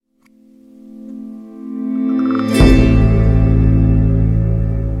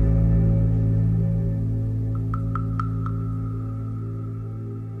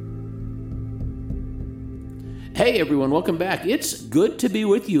everyone, welcome back. It's good to be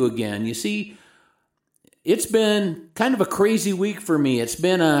with you again. You see, it's been kind of a crazy week for me. It's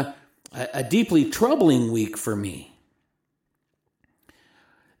been a deeply troubling week for me.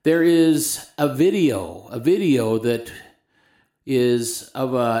 There is a video that is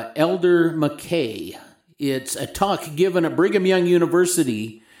of Elder McKay. It's a talk given at Brigham Young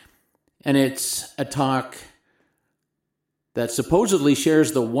University, and it's a talk that supposedly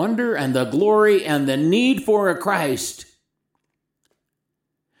shares the wonder and the glory and the need for a Christ.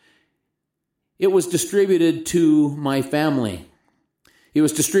 It was distributed to my family. It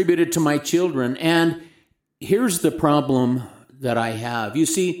was distributed to my children. And here's the problem that I have. You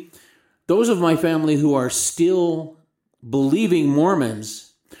see, those of my family who are still believing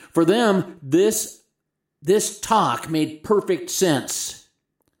Mormons, for them, this talk made perfect sense.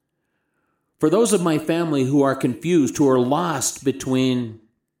 For those of my family who are confused, who are lost between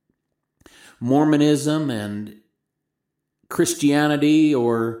Mormonism and Christianity,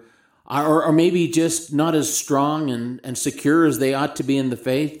 or maybe just not as strong and secure as they ought to be in the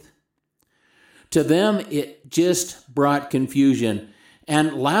faith, to them it just brought confusion.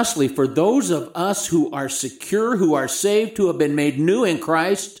 And lastly, for those of us who are secure, who are saved, who have been made new in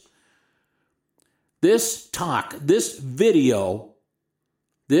Christ, this talk, this video,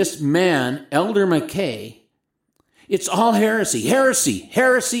 this man, Elder McKay, it's all heresy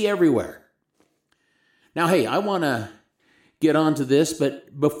everywhere. Now, hey, I want to get onto this,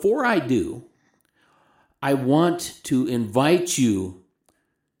 but before I do, I want to invite you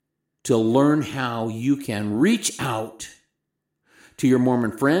to learn how you can reach out to your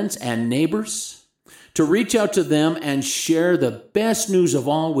Mormon friends and neighbors, to reach out to them and share the best news of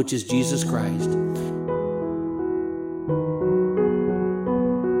all, which is Jesus Christ.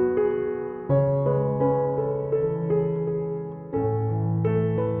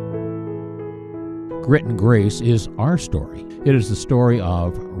 Grit and Grace is our story. It is the story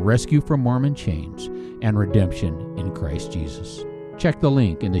of rescue from Mormon chains and redemption in Christ Jesus. Check the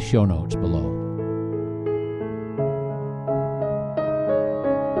link in the show notes below.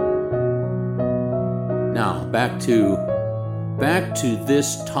 Now, back to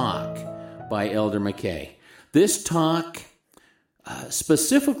this talk by Elder McKay. This talk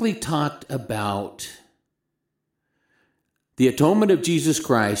specifically talked about the atonement of Jesus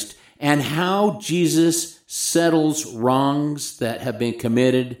Christ and how Jesus settles wrongs that have been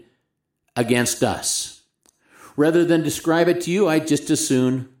committed against us. Rather than describe it to you, I'd just as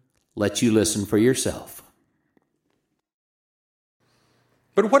soon let you listen for yourself.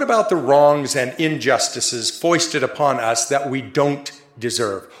 But what about the wrongs and injustices foisted upon us that we don't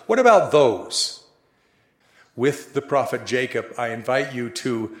deserve? What about those? With the prophet Jacob, I invite you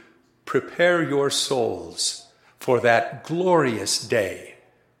to prepare your souls for that glorious day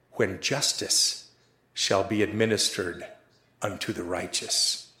when justice shall be administered unto the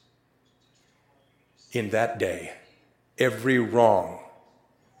righteous. In that day, every wrong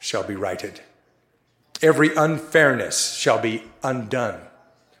shall be righted. Every unfairness shall be undone.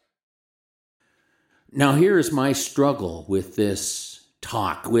 Now here is my struggle with this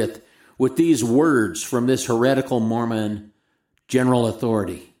talk, with these words from this heretical Mormon general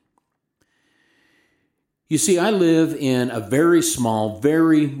authority. You see, I live in a very small,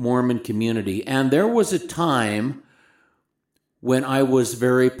 very Mormon community, and there was a time when I was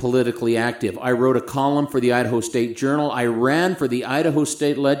very politically active. I wrote a column for the Idaho State Journal. I ran for the Idaho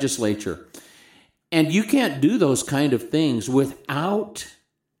State Legislature. And you can't do those kind of things without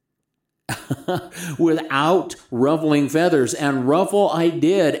ruffling feathers. And ruffle I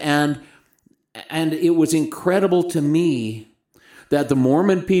did, and it was incredible to me that the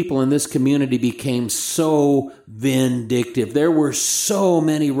Mormon people in this community became so vindictive. There were so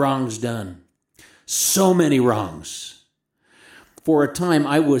many wrongs done. So many wrongs. For a time,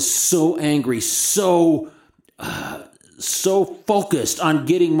 I was so angry, so focused on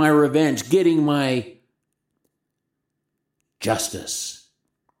getting my revenge, getting my justice.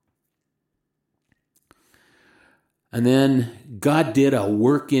 And then God did a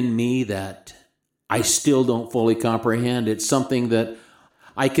work in me that I still don't fully comprehend. It's something that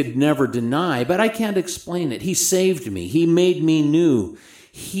I could never deny, but I can't explain it. He saved me. He made me new.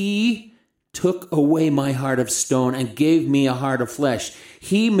 He took away my heart of stone and gave me a heart of flesh.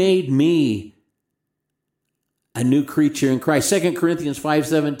 He made me a new creature in Christ. 2 Corinthians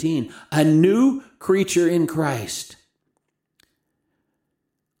 5:17, a new creature in Christ.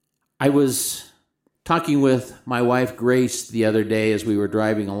 I was talking with my wife Grace the other day as we were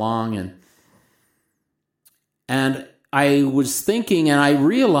driving along, and I was thinking, and I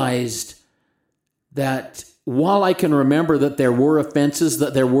realized that while I can remember that there were offenses,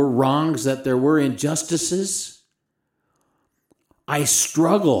 that there were wrongs, that there were injustices,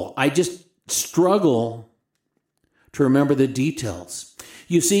 I just struggle to remember the details.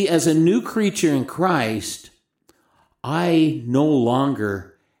 You see, as a new creature in Christ, I no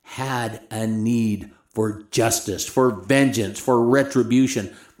longer had a need for justice, for vengeance, for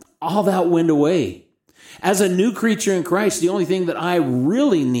retribution. All that went away. As a new creature in Christ, the only thing that I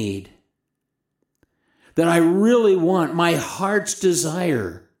really need, that I really want, my heart's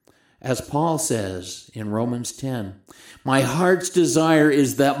desire, as Paul says in Romans 10, my heart's desire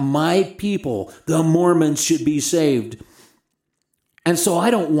is that my people, the Mormons, should be saved. And so I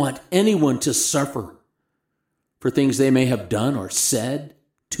don't want anyone to suffer for things they may have done or said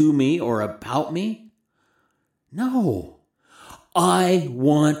to me or about me. No, I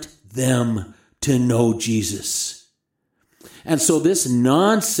want them to know Jesus. And so this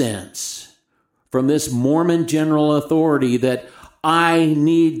nonsense from this Mormon general authority that I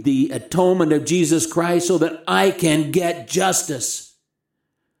need the atonement of Jesus Christ so that I can get justice,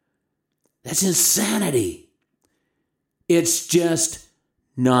 that's insanity. It's just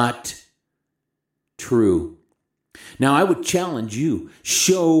not true. Now, I would challenge you,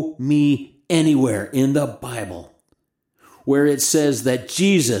 show me anywhere in the Bible where it says that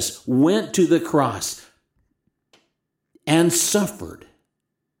Jesus went to the cross and suffered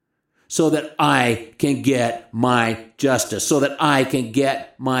so that I can get my justice, so that I can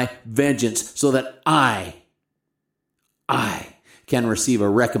get my vengeance, so that I can receive a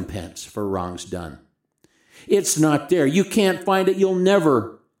recompense for wrongs done. It's not there. You can't find it. You'll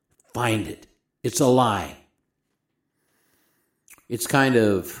never find it. It's a lie. It's kind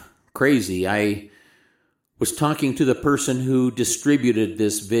of crazy. I was talking to the person who distributed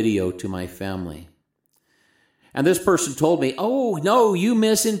this video to my family. And this person told me, "Oh, no, you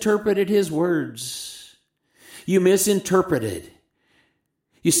misinterpreted his words. You misinterpreted."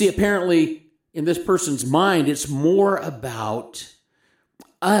 You see, apparently, in this person's mind, it's more about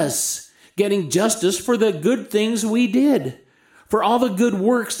us getting justice for the good things we did, for all the good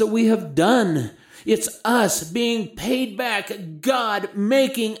works that we have done. It's us being paid back, God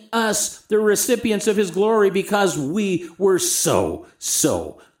making us the recipients of His glory because we were so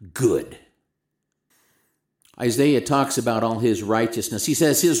good. Isaiah talks about all His righteousness. He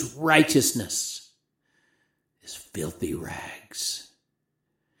says His righteousness is filthy rags.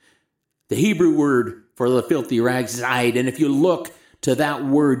 The Hebrew word for the filthy rags is aid, and if you look to that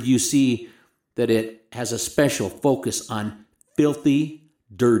word, you see that it has a special focus on filthy,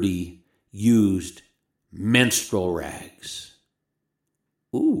 dirty, used menstrual rags.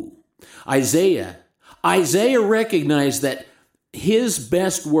 Ooh. Isaiah recognized that his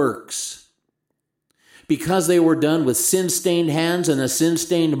best works, because they were done with sin-stained hands and a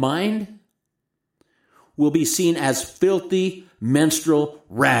sin-stained mind, will be seen as filthy menstrual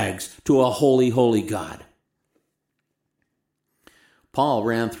rags to a holy, holy God. Paul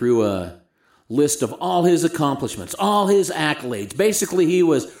ran through a list of all his accomplishments, all his accolades. Basically, he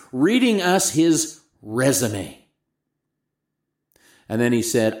was reading us his resume. And then he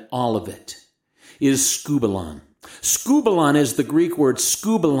said, all of it is skubalon. Skubalon is the Greek word.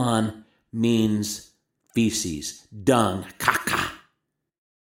 Skubalon means feces, dung, caca.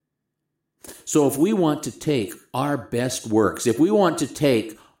 So if we want to take our best works, if we want to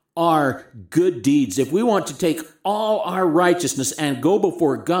take our good deeds, if we want to take all our righteousness and go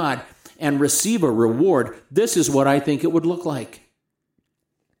before God and receive a reward, this is what I think it would look like.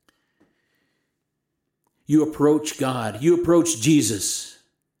 You approach God, you approach Jesus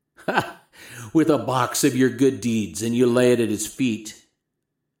with a box of your good deeds and you lay it at His feet.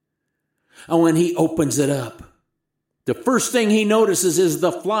 And when He opens it up, the first thing He notices is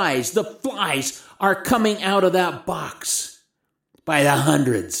the flies. The flies are coming out of that box by the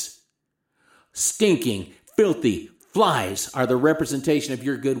hundreds. Stinking, filthy flies are the representation of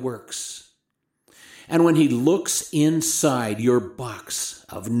your good works. And when He looks inside your box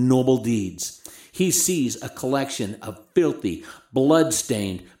of noble deeds, He sees a collection of filthy,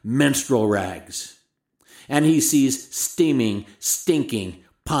 blood-stained menstrual rags. And He sees steaming, stinking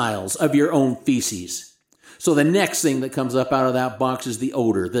piles of your own feces. So the next thing that comes up out of that box is the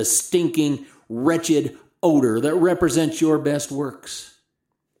odor, the stinking, wretched odor that represents your best works.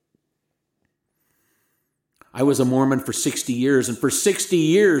 I was a Mormon for 60 years, and for 60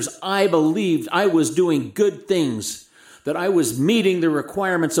 years I believed I was doing good things, that I was meeting the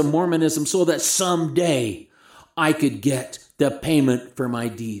requirements of Mormonism so that someday I could get the payment for my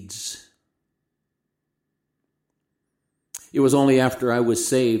deeds. It was only after I was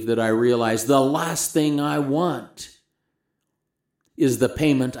saved that I realized the last thing I want is the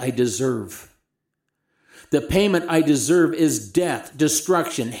payment I deserve. The payment I deserve is death,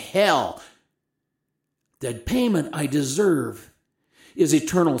 destruction, hell. The payment I deserve is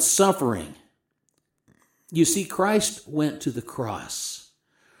eternal suffering. You see, Christ went to the cross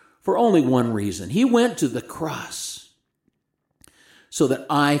for only one reason. He went to the cross so that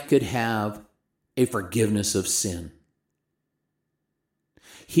I could have a forgiveness of sin.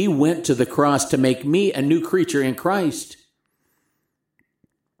 He went to the cross to make me a new creature in Christ,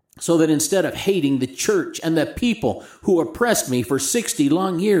 so that instead of hating the church and the people who oppressed me for 60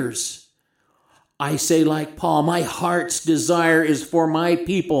 long years, I say like Paul, my heart's desire is for my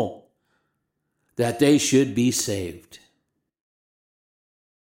people, that they should be saved.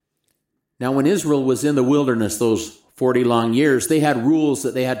 Now, when Israel was in the wilderness those 40 long years, they had rules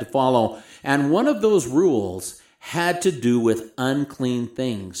that they had to follow, and one of those rules had to do with unclean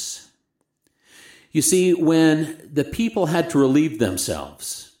things. You see, when the people had to relieve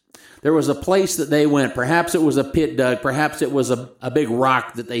themselves, there was a place that they went. Perhaps it was a pit dug. Perhaps it was a big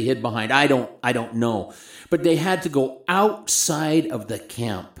rock that they hid behind. I don't know. But they had to go outside of the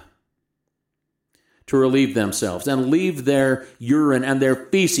camp to relieve themselves and leave their urine and their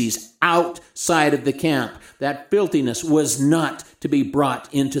feces outside of the camp. That filthiness was not to be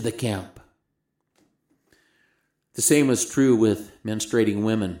brought into the camp. The same was true with menstruating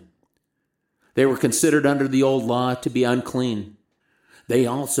women. They were considered under the old law to be unclean. They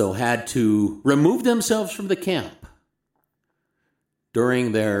also had to remove themselves from the camp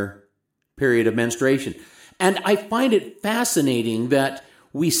during their period of menstruation. And I find it fascinating that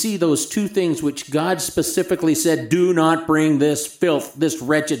we see those two things which God specifically said, do not bring this filth, this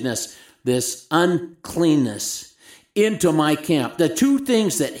wretchedness, this uncleanness into my camp. The two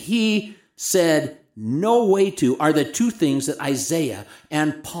things that he said no way to are the two things that Isaiah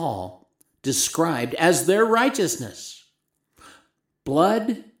and Paul described as their righteousness: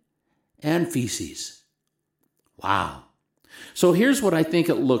 blood and feces. Wow. So here's what I think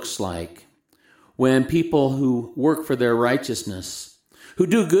it looks like when people who work for their righteousness, who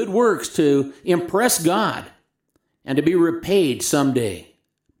do good works to impress God and to be repaid someday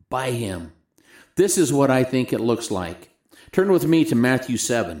by him. This is what I think it looks like. Turn with me to Matthew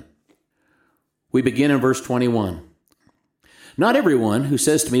 7. We begin in verse 21. Not everyone who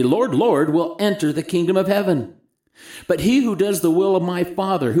says to me, Lord, Lord, will enter the kingdom of heaven, but he who does the will of my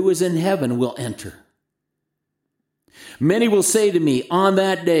Father who is in heaven will enter. Many will say to me on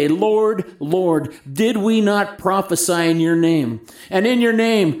that day, Lord, Lord, did we not prophesy in your name, and in your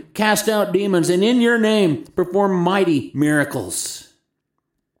name cast out demons, and in your name perform mighty miracles?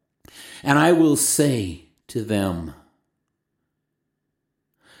 And I will say to them,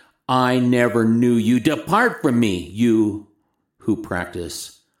 I never knew you. Depart from me, you who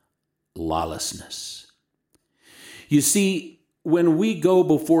practice lawlessness. You see, when we go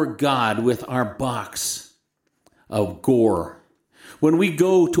before God with our box of gore, when we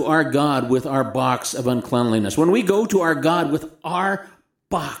go to our God with our box of uncleanliness, when we go to our God with our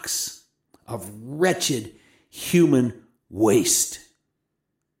box of wretched human waste,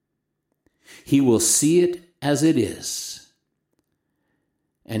 he will see it as it is,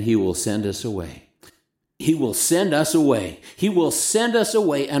 and he will send us away. He will send us away. He will send us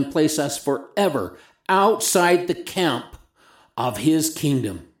away and place us forever outside the camp of his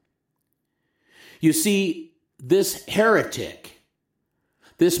kingdom. You see, this heretic,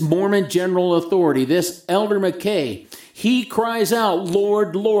 this Mormon general authority, this Elder McKay, he cries out,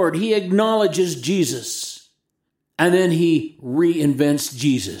 Lord, Lord. He acknowledges Jesus. And then he reinvents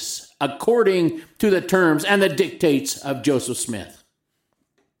Jesus according to the terms and the dictates of Joseph Smith.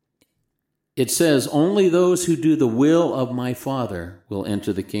 It says, only those who do the will of my Father will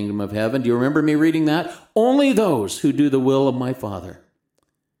enter the kingdom of heaven. Do you remember me reading that? Only those who do the will of my Father.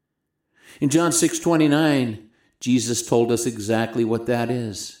 In John 6:29, Jesus told us exactly what that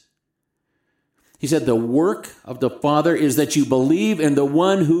is. He said, the work of the Father is that you believe in the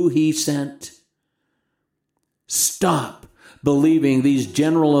one who he sent. Stop believing these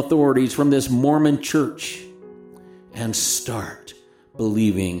general authorities from this Mormon church and start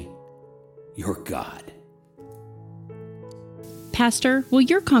believing your God. Pastor, will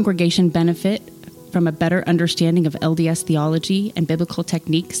your congregation benefit from a better understanding of LDS theology and biblical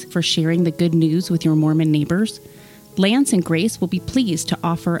techniques for sharing the good news with your Mormon neighbors? Lance and Grace will be pleased to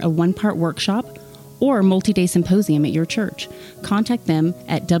offer a one-part workshop or multi-day symposium at your church. Contact them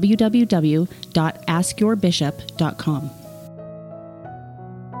at www.askyourbishop.com.